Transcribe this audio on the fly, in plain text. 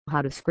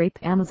How to scrape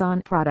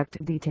Amazon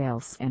product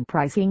details and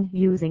pricing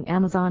using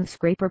Amazon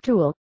Scraper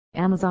tool.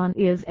 Amazon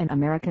is an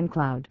American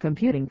cloud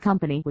computing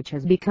company which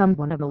has become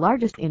one of the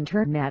largest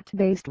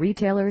internet-based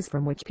retailers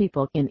from which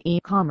people in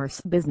e-commerce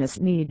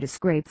business need to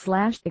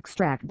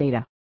scrape/extract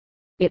data.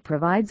 It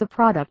provides a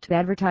product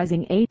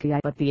advertising API,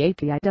 but the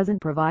API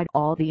doesn't provide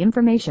all the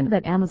information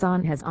that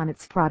Amazon has on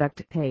its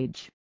product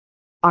page.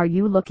 Are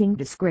you looking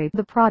to scrape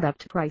the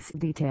product price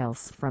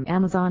details from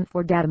Amazon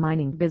for data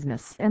mining,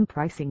 business and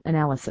pricing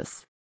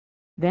analysis?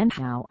 Then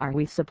how are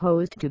we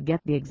supposed to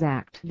get the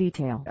exact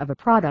detail of a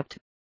product?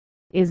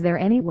 Is there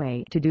any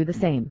way to do the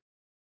same?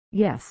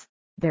 Yes,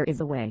 there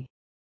is a way.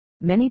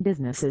 Many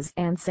businesses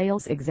and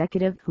sales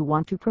executives who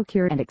want to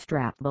procure and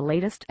extract the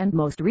latest and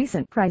most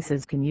recent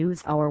prices can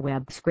use our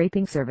web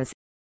scraping service.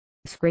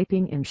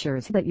 Scraping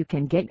ensures that you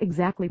can get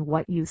exactly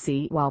what you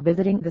see while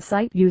visiting the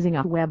site using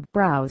a web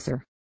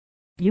browser.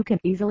 You can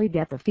easily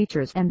get the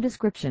features and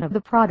description of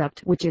the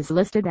product which is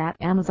listed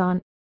at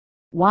Amazon.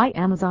 Why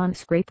Amazon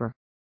Scraper?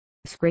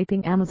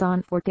 Scraping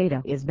Amazon for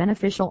data is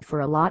beneficial for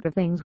a lot of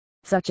things,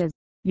 such as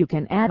you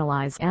can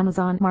analyze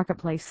Amazon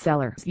Marketplace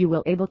sellers. You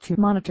will able to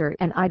monitor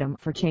an item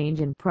for change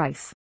in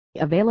price,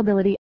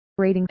 availability,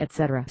 rating,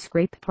 etc.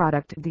 Scrape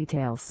product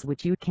details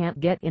which you can't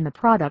get in the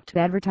product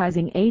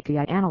advertising API.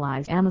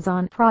 Analyze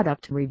Amazon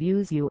product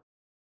reviews. You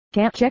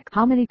can't check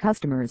how many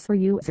customers or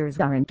users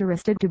are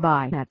interested to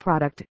buy that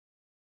product.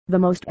 The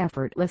most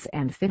effortless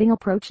and fitting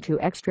approach to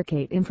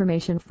extricate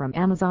information from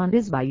Amazon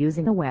is by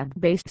using a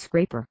web-based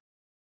scraper.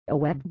 A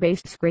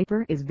web-based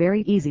scraper is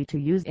very easy to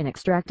use in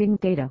extracting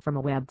data from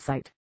a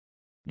website.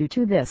 Due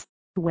to this,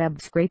 web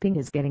scraping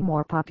is getting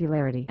more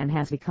popularity and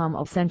has become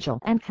essential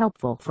and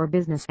helpful for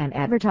business and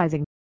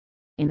advertising.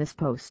 In this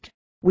post,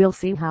 we'll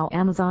see how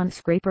Amazon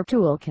Scraper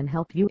tool can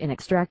help you in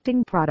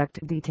extracting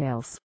product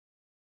details.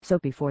 So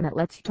before that,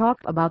 let's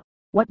talk about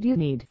what do you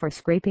need for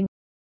scraping.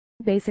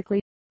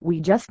 Basically,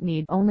 we just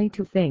need only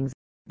two things.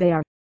 They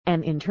are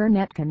an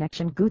internet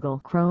connection, Google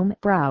Chrome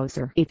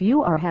browser. If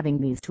you are having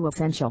these two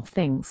essential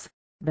things,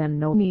 then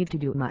no need to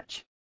do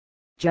much.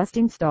 Just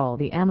install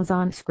the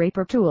Amazon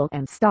Scraper tool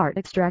and start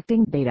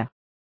extracting data.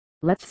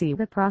 Let's see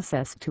the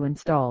process to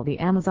install the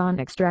Amazon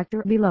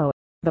extractor below.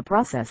 The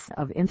process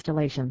of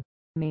installation.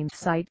 Main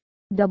site,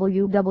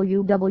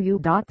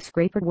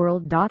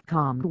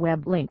 www.scraperworld.com.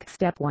 Web link.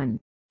 Step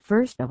 1.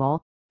 First of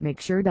all, make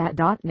sure that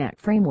 .NET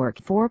Framework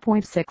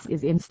 4.6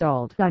 is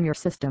installed on your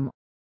system.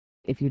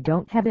 If you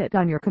don't have it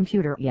on your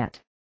computer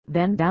yet,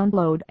 then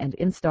download and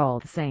install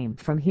the same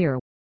from here.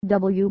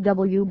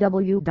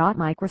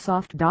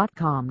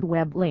 www.microsoft.com.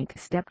 Web link.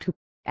 Step 2.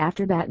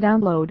 After that,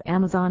 download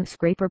Amazon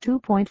Scraper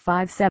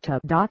 2.5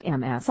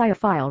 setup.msi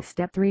file.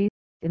 Step 3.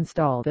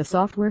 Install the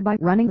software by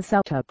running the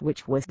setup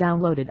which was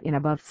downloaded in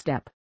above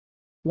step.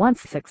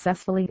 Once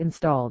successfully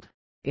installed,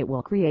 it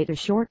will create a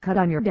shortcut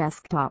on your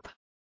desktop.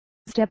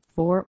 Step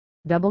 4.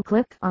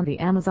 Double-click on the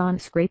Amazon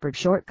Scraper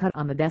shortcut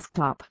on the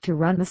desktop to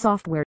run the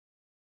software.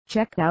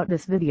 Check out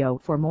this video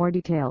for more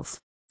details.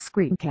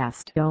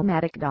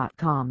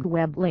 Screencast-o-matic.com.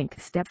 Web link.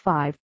 Step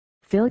 5.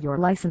 Fill your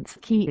license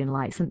key in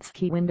license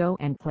key window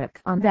and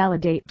click on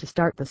Validate to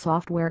start the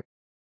software.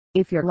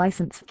 If your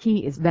license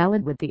key is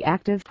valid with the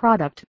active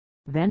product,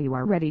 then you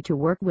are ready to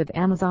work with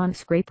Amazon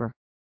Scraper.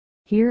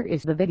 Here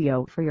is the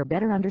video for your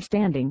better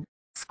understanding.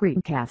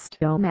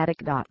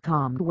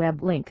 Screencast-o-matic.com.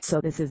 Web link.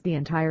 So this is the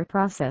entire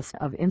process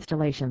of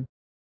installation.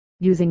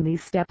 Using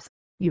these steps,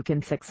 you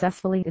can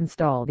successfully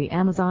install the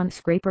Amazon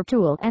Scraper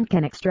tool and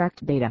can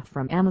extract data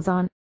from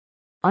Amazon.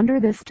 Under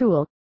this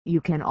tool,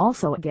 you can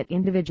also get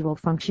individual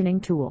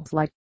functioning tools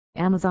like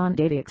Amazon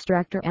Data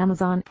Extractor,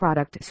 Amazon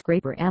Product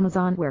Scraper,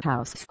 Amazon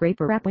Warehouse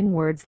Scraper. Wrapping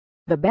words.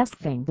 The best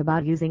thing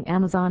about using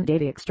Amazon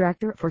Data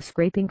Extractor for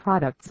scraping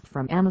products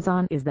from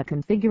Amazon is that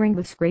configuring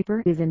the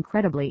scraper is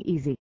incredibly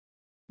easy.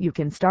 You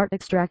can start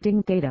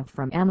extracting data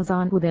from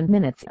Amazon within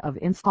minutes of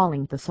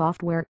installing the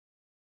software.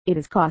 It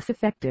is cost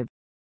effective.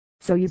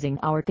 So using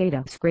our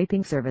data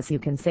scraping service you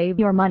can save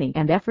your money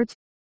and efforts.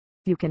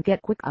 You can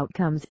get quick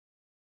outcomes.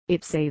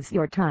 It saves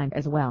your time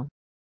as well.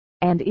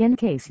 And in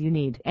case you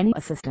need any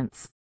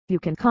assistance, you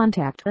can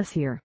contact us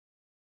here.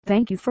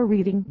 Thank you for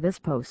reading this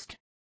post.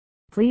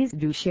 Please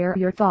do share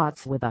your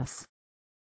thoughts with us.